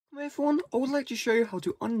Hi everyone, I would like to show you how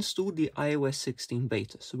to uninstall the iOS 16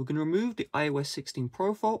 beta. So we're going to remove the iOS 16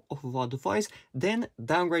 profile off of our device, then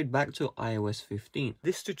downgrade back to iOS 15.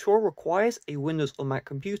 This tutorial requires a Windows or Mac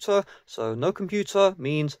computer, so no computer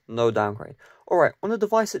means no downgrade. Alright, on the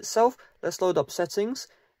device itself, let's load up settings.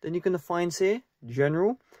 Then you're going to find here,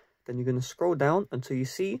 general. Then you're going to scroll down until you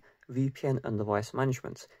see VPN and device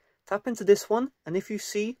management. Tap into this one, and if you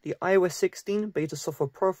see the iOS 16 beta software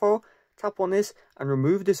profile, tap on this and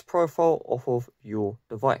remove this profile off of your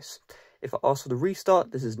device. If it asks for the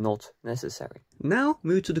restart, this is not necessary. Now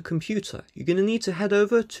move to the computer. You're going to need to head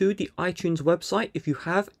over to the iTunes website if you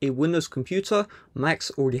have a Windows computer.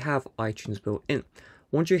 Macs already have iTunes built in.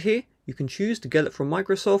 Once you're here, you can choose to get it from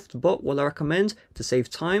Microsoft, but what I recommend to save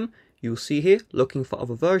time, you'll see here looking for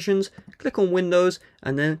other versions, click on Windows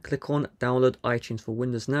and then click on download iTunes for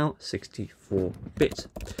Windows Now 64-bit.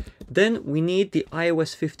 Then we need the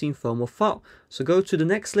iOS 15 firmware file. So go to the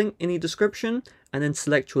next link in the description and then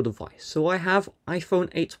select your device. So I have iPhone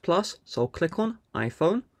 8 Plus, so I'll click on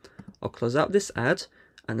iPhone. I'll close out this ad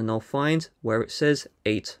and then I'll find where it says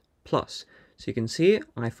 8 Plus. So you can see it,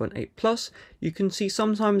 iPhone 8 Plus. You can see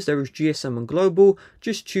sometimes there is GSM and global.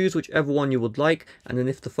 Just choose whichever one you would like. And then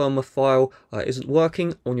if the firmware file isn't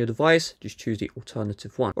working on your device, just choose the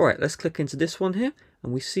alternative one. All right, let's click into this one here.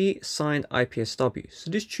 And we see signed IPSW.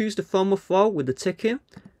 So just choose the firmware file with the tick here.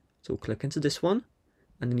 So we'll click into this one.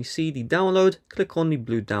 And then you see the download, click on the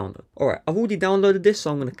blue download. All right, I've already downloaded this,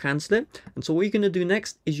 so I'm going to cancel it. And so what you're going to do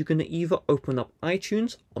next is you're going to either open up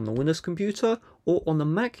iTunes on the Windows computer or on the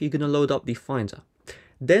Mac, you're going to load up the Finder.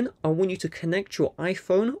 Then I want you to connect your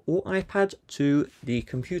iPhone or iPad to the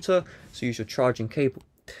computer, so use your charging cable.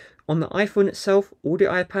 On the iPhone itself or the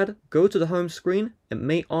iPad, go to the home screen. It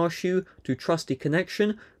may ask you to trust the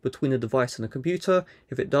connection between the device and the computer.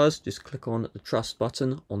 If it does, just click on the trust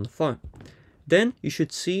button on the phone. Then you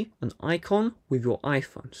should see an icon with your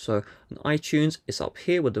iPhone. So on iTunes, it's up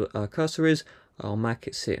here where the cursor is. On Mac,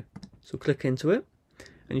 it's here. So click into it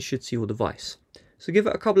and you should see your device. So give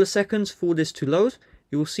it a couple of seconds for this to load.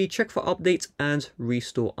 You will see check for updates and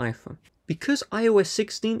restore iPhone. Because iOS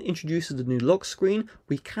 16 introduces the new lock screen,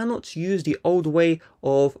 we cannot use the old way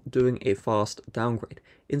of doing a fast downgrade.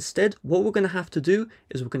 Instead, what we're going to have to do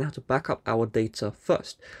is we're going to have to back up our data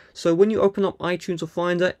first. So when you open up iTunes or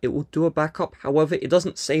Finder, it will do a backup. However, it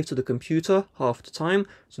doesn't save to the computer half the time.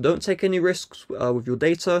 So don't take any risks with your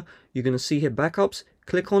data. You're going to see here backups.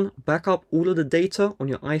 Click on backup all of the data on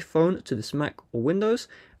your iPhone to this Mac or Windows.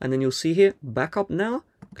 And then you'll see here backup now.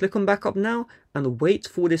 Click on backup now and wait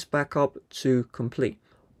for this backup to complete.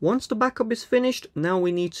 Once the backup is finished, now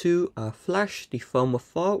we need to flash the firmware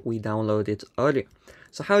file we downloaded earlier.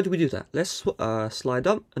 So how do we do that? Let's slide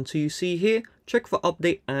up until you see here, check for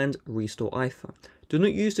update and restore iPhone. Do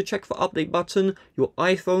not use the check for update button. Your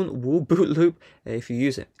iPhone will boot loop if you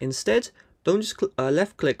use it. Instead, don't just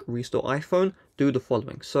left click restore iPhone, do the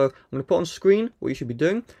following. So I'm going to put on screen what you should be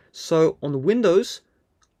doing. So on the Windows,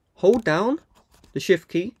 hold down the shift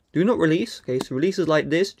key, do not release. Okay, so release is like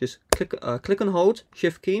this, just click and hold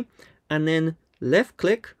shift key and then left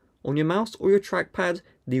click on your mouse or your trackpad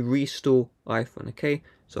the restore iPhone. Okay,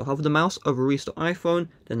 so hover the mouse over restore iPhone,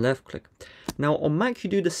 then left click. Now on Mac you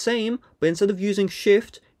do the same, but instead of using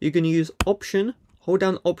shift, you're going to use option, hold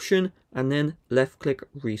down option and then left click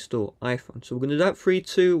restore iPhone. So we're going to do that 3,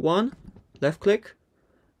 2, 1, left click,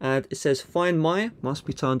 and it says find my must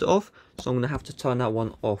be turned off, so I'm going to have to turn that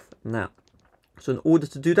one off now. So in order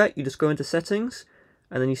to do that, you just go into settings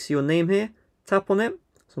and then you see your name here, tap on it.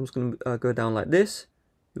 So I'm just going to go down like this.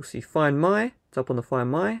 You'll see find my, tap on the find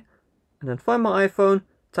my, and then find my iPhone,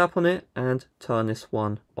 tap on it and turn this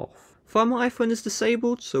one off. Find my iPhone is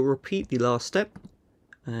disabled, so repeat the last step.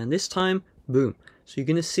 And this time, boom. So you're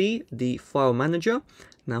going to see the file manager.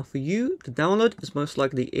 Now for you, the download is most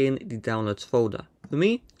likely in the downloads folder. For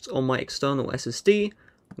me, it's on my external SSD.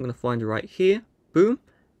 I'm going to find it right here, boom.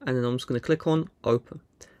 And then I'm just going to click on open.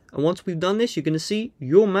 And once we've done this, you're going to see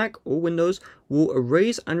your Mac or Windows will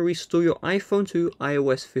erase and restore your iPhone to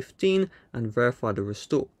iOS 15 and verify the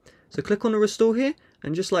restore. So click on the restore here,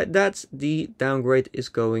 and just like that, the downgrade is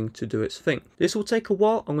going to do its thing. This will take a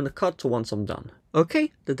while. I'm going to cut to once I'm done.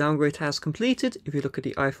 Okay, the downgrade has completed. If you look at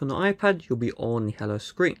the iPhone or iPad, you'll be on the hello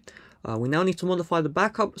screen. We now need to modify the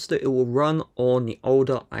backup so that it will run on the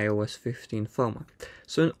older iOS 15 firmware.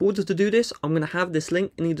 So in order to do this, I'm going to have this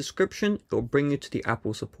link in the description. It will bring you to the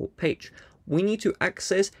Apple support page. We need to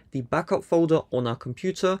access the backup folder on our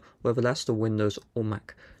computer, whether that's the Windows or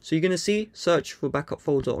Mac. So you're going to see search for backup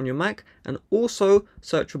folder on your Mac and also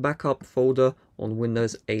search for backup folder on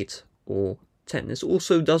Windows 8 or 10. This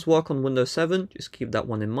also does work on Windows 7, just keep that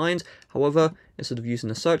one in mind. However, instead of using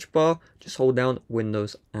the search bar, just hold down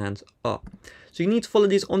Windows and up. So you need to follow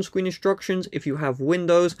these on-screen instructions. If you have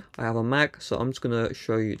Windows, I have a Mac, so I'm just going to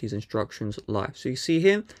show you these instructions live. So you see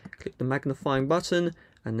here, click the magnifying button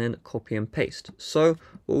and then copy and paste. So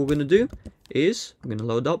what we're going to do is we're going to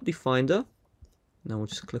load up the Finder. Now we'll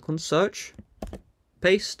just click on search,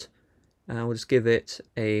 paste, and we'll just give it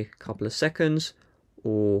a couple of seconds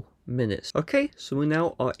or minutes. Okay, so we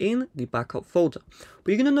now are in the backup folder.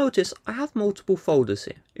 But you're going to notice I have multiple folders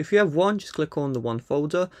here. If you have one, just click on the one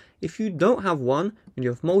folder. If you don't have one and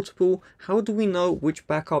you have multiple, how do we know which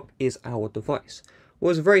backup is our device?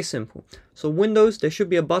 Well, it's very simple. So Windows, there should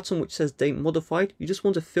be a button which says date modified. You just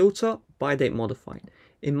want to filter by date modified.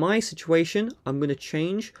 In my situation, I'm going to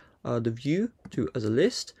change the view to as a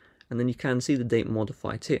list, and then you can see the date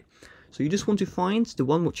modified here. So you just want to find the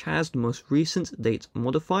one which has the most recent date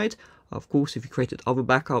modified. Of course, if you created other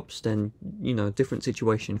backups, then, you know, different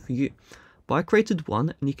situation for you. But I created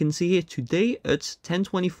one, and you can see here today it's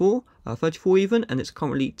 10:24, 34 even, and it's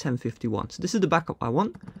currently 10:51. So this is the backup I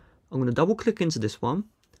want. I'm going to double click into this one,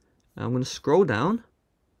 and I'm going to scroll down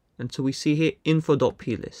until we see here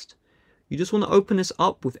info.plist. You just want to open this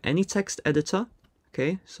up with any text editor.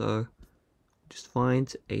 Okay, so just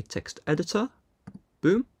find a text editor,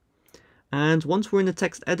 boom. And once we're in the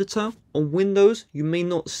text editor, on Windows, you may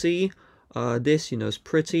not see this, you know, as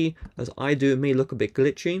pretty as I do. It may look a bit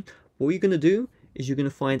glitchy. What you're going to do is you're going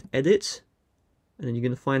to find Edit, and then you're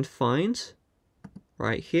going to find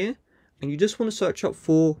right here. And you just want to search up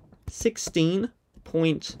for 16.0.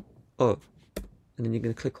 And then you're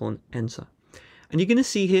going to click on Enter. And you're going to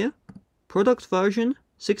see here, product version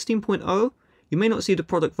 16.0. You may not see the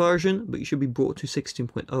product version, but you should be brought to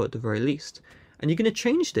 16.0 at the very least. And you're going to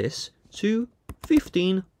change this to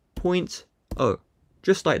 15.0,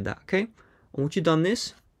 just like that, okay? And once you've done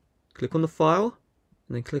this, click on the file,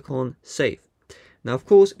 and then click on Save. Now, of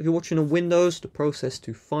course, if you're watching on Windows, the process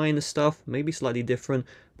to find the stuff may be slightly different,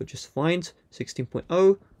 but just find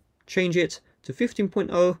 16.0, change it to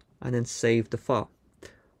 15.0, and then save the file.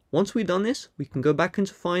 Once we've done this, we can go back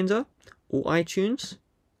into Finder or iTunes,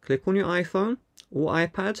 click on your iPhone or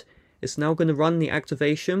iPad. It's now going to run the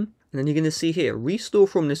activation, and then you're going to see here, restore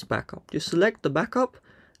from this backup. Just select the backup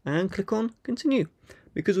and click on continue.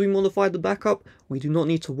 Because we modified the backup, we do not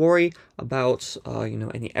need to worry about you know,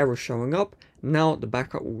 any errors showing up. Now the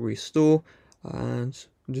backup will restore, and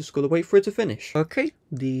just got to wait for it to finish. Okay,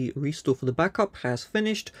 the restore for the backup has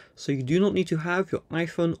finished, so you do not need to have your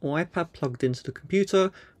iPhone or iPad plugged into the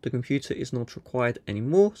computer. The computer is not required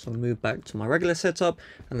anymore, so I'll move back to my regular setup,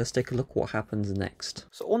 and let's take a look what happens next.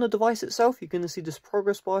 So on the device itself, you're going to see this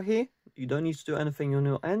progress bar here. You don't need to do anything on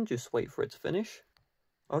your end, just wait for it to finish.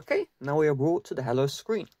 Okay, now we are brought to the hello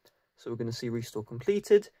screen. So we're going to see restore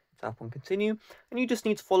completed, tap on continue, and you just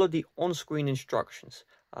need to follow the on-screen instructions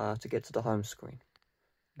to get to the home screen.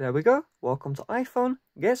 There we go, welcome to iPhone,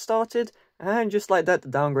 get started, and just like that, the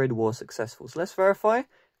downgrade was successful. So let's verify. If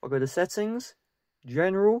I go to settings,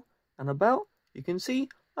 general, and about, you can see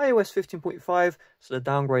iOS 15.5, so the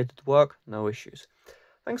downgrade did work, no issues.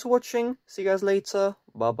 Thanks for watching, see you guys later,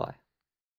 bye bye.